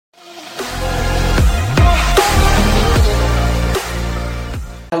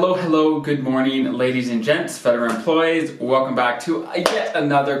Hello, good morning, ladies and gents, federal employees. Welcome back to yet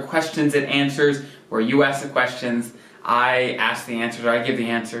another questions and answers where you ask the questions, I ask the answers, or I give the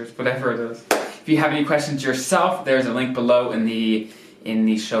answers, whatever it is. If you have any questions yourself, there's a link below in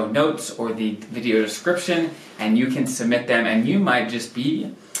the show notes or the video description, and you can submit them, and you might just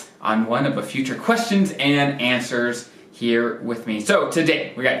be on one of a future questions and answers here with me. So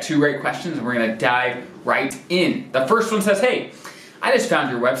today, we got two great questions, and we're going to dive right in. The first one says, hey, I just found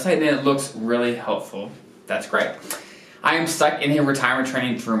your website and it looks really helpful. That's great. I am stuck in a retirement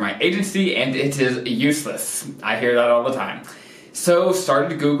training through my agency and it is useless. I hear that all the time. So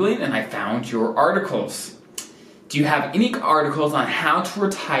started Googling and I found your articles. Do you have any articles on how to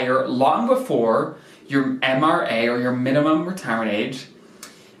retire long before your MRA or your minimum retirement age,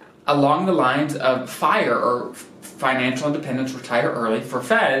 along the lines of FIRE or Financial Independence Retire Early for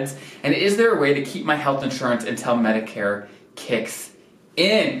feds? And is there a way to keep my health insurance until Medicare kicks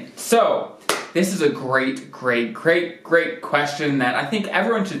in? So this is a great question that I think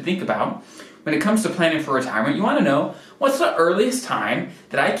everyone should think about when it comes to planning for retirement. You want to know, what's the earliest time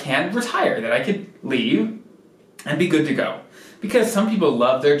that I can retire, that I could leave and be good to go? Because some people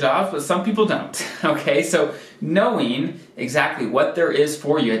love their jobs, but some people don't. Okay, so knowing exactly what there is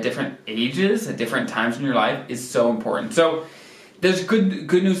for you at different ages, at different times in your life is so important. So there's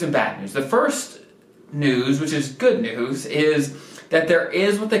good news and bad news. The first news, which is good news, is that there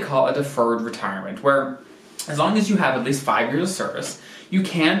is what they call a deferred retirement, where as long as you have at least 5 years of service, you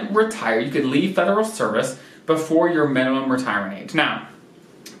can retire, you can leave federal service before your minimum retirement age. Now,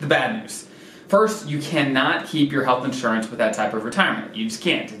 the bad news. First, you cannot keep your health insurance with that type of retirement. You just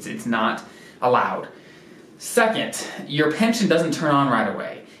can't. It's not allowed. Second, your pension doesn't turn on right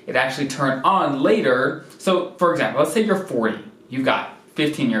away. It actually turns on later. So, for example, let's say you're 40. You've got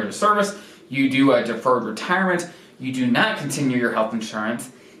 15 years of service. You do a deferred retirement. You do not continue your health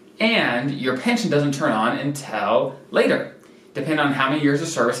insurance, and your pension doesn't turn on until later. Depending on how many years of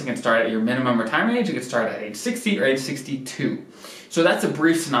service, it can start at your minimum retirement age, it can start at age 60 or age 62. So that's a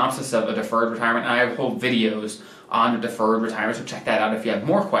brief synopsis of a deferred retirement, and I have whole videos on a deferred retirement, so check that out if you have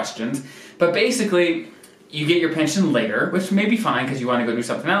more questions. But basically, you get your pension later, which may be fine because you want to go do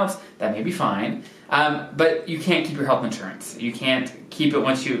something else, that may be fine. But you can't keep your health insurance. You can't keep it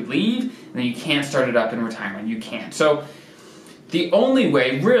once you leave, and then you can't start it up in retirement. You can't. So the only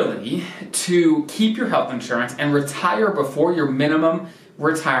way, really, to keep your health insurance and retire before your minimum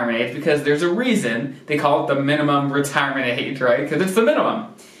retirement age, because there's a reason they call it the minimum retirement age, right? Because it's the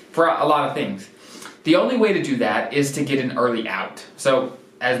minimum for a lot of things. The only way to do that is to get an early out. So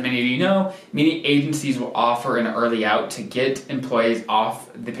as many of you know, many agencies will offer an early out to get employees off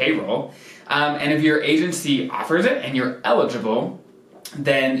the payroll. And if your agency offers it and you're eligible,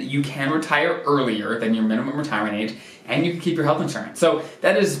 then you can retire earlier than your minimum retirement age and you can keep your health insurance. So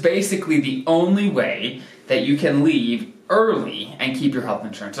that is basically the only way that you can leave early and keep your health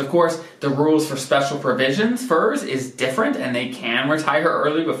insurance. Of course, the rules for special provisions, FERS, is different, and they can retire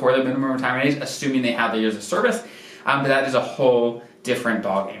early before the minimum retirement age, assuming they have the years of service. But that is a whole different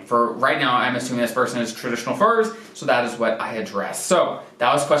ballgame. For right now, I'm assuming this person is traditional FERS, so that is what I addressed. So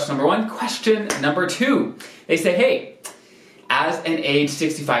that was question number one. Question number two, they say, hey, as an age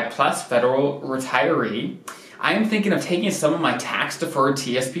 65 plus federal retiree, I am thinking of taking some of my tax-deferred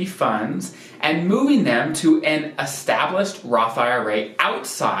TSP funds and moving them to an established Roth IRA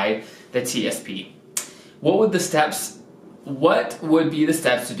outside the TSP. What would be the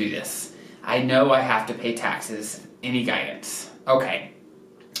steps to do this? I know I have to pay taxes. Any guidance? Okay,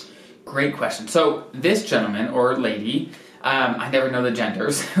 great question. So this gentleman or lady, I never know the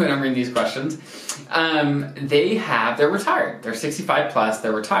genders when I'm reading these questions, they're retired. They're 65 plus,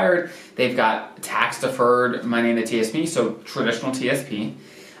 they're retired, they've got tax-deferred money in the TSP, so traditional TSP,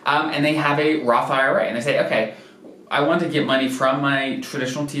 and they have a Roth IRA, and they say, okay, I want to get money from my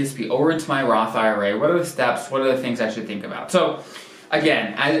traditional TSP over into my Roth IRA. What are the steps? What are the things I should think about? So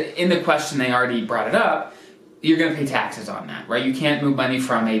again, in the question, they already brought it up, you're going to pay taxes on that, right? You can't move money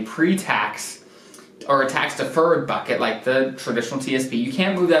from a pre-tax or a tax-deferred bucket like the traditional TSP. You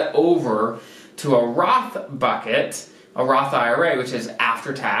can't move that over to a Roth bucket, a Roth IRA, which is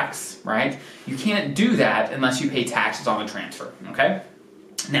after tax, right? You can't do that unless you pay taxes on the transfer, okay?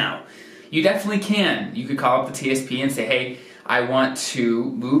 Now, you definitely can. You could call up the TSP and say, hey, I want to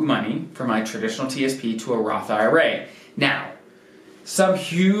move money from my traditional TSP to a Roth IRA. Now, some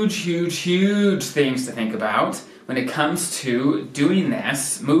huge things to think about when it comes to doing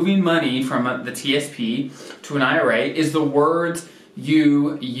this, moving money from the TSP to an IRA, is the words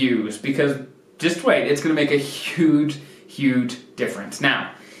you use. Because just wait, it's going to make a huge difference.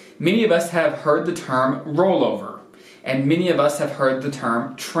 Now, many of us have heard the term rollover. And many of us have heard the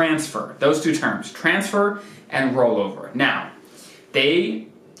term transfer. Those two terms, transfer and rollover. Now, they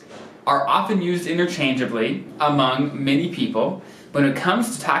are often used interchangeably among many people. When it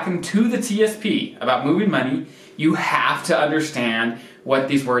comes to talking to the TSP about moving money, you have to understand what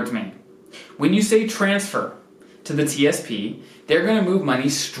these words mean. When you say transfer to the TSP, they're going to move money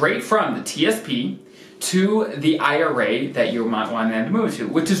straight from the TSP to the IRA that you might want them to move to,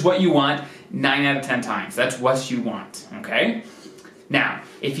 which is what you want 9 out of 10 times. That's what you want, okay? Now,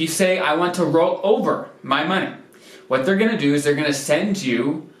 if you say, I want to roll over my money, what they're going to do is they're going to send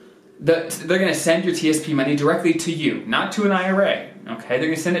you they're going to send your TSP money directly to you, not to an IRA, okay? They're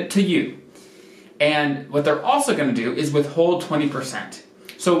going to send it to you. And what they're also going to do is withhold 20%.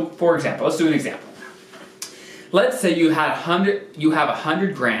 So, for example, let's do an example. Let's say you have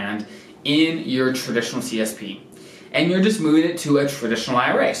 100 grand in your traditional TSP, and you're just moving it to a traditional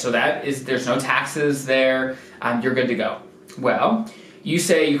IRA. So there's no taxes there. You're good to go. Well, you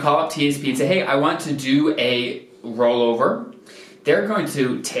call up TSP and say, hey, I want to do a rollover. They're going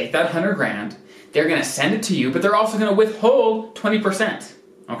to take that 100 grand. They're going to send it to you, but they're also going to withhold 20%.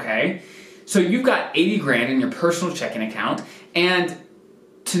 Okay? So you've got 80 grand in your personal checking account, and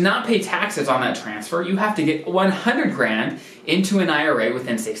to not pay taxes on that transfer, you have to get 100 grand into an IRA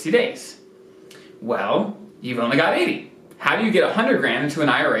within 60 days. Well, you've only got 80. How do you get 100 grand into an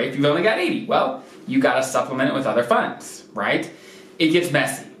IRA if you've only got 80? Well, you got to supplement it with other funds, right? It gets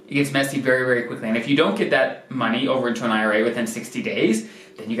messy. It gets messy very, very quickly. And if you don't get that money over into an IRA within 60 days,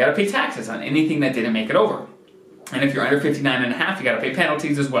 then you got to pay taxes on anything that didn't make it over. And if you're under 59 and a half, you got to pay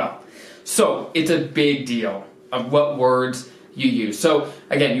penalties as well. So it's a big deal of what words you use. So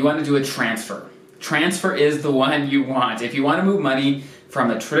again, you want to do a transfer. Transfer is the one you want. If you want to move money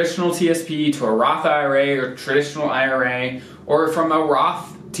from a traditional TSP to a Roth IRA or traditional IRA, or from a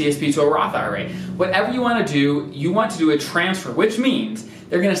Roth TSP to a Roth IRA, whatever you want to do, you want to do a transfer, which means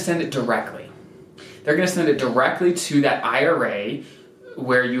they're going to send it directly. They're going to send it directly to that IRA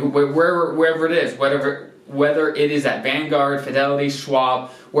wherever it is, whether it is at Vanguard, Fidelity, Schwab,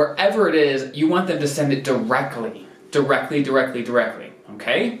 wherever it is, you want them to send it directly,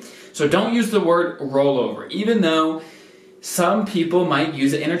 okay? So don't use the word rollover, even though some people might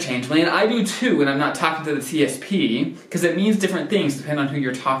use it interchangeably, and I do too when I'm not talking to the TSP, because it means different things depending on who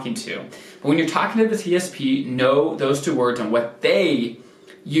you're talking to. But when you're talking to the TSP, know those two words and what they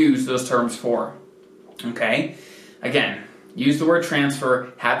use those terms for, okay? Again, use the word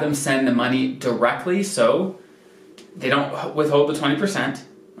transfer, have them send the money directly so they don't withhold the 20%,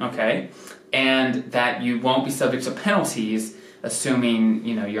 okay? And that you won't be subject to penalties assuming,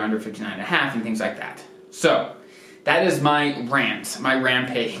 you're under 59 and a half and things like that. So, that is my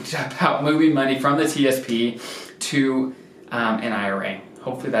rampage about moving money from the TSP to an IRA.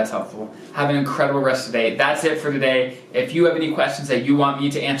 Hopefully that's helpful. Have an incredible rest of the day. That's it for today. If you have any questions that you want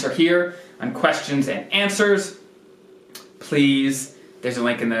me to answer here on questions and answers, please, there's a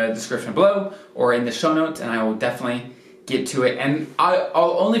link in the description below or in the show notes, and I will definitely get to it. And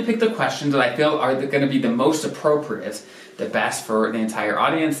I'll only pick the questions that I feel are going to be the most appropriate, the best for the entire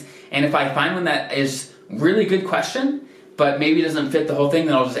audience. And if I find one that is really good question, but maybe doesn't fit the whole thing,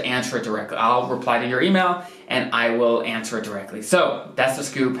 then I'll just answer it directly. I'll reply to your email and I will answer it directly. So that's the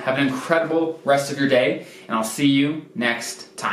scoop. Have an incredible rest of your day, and I'll see you next time.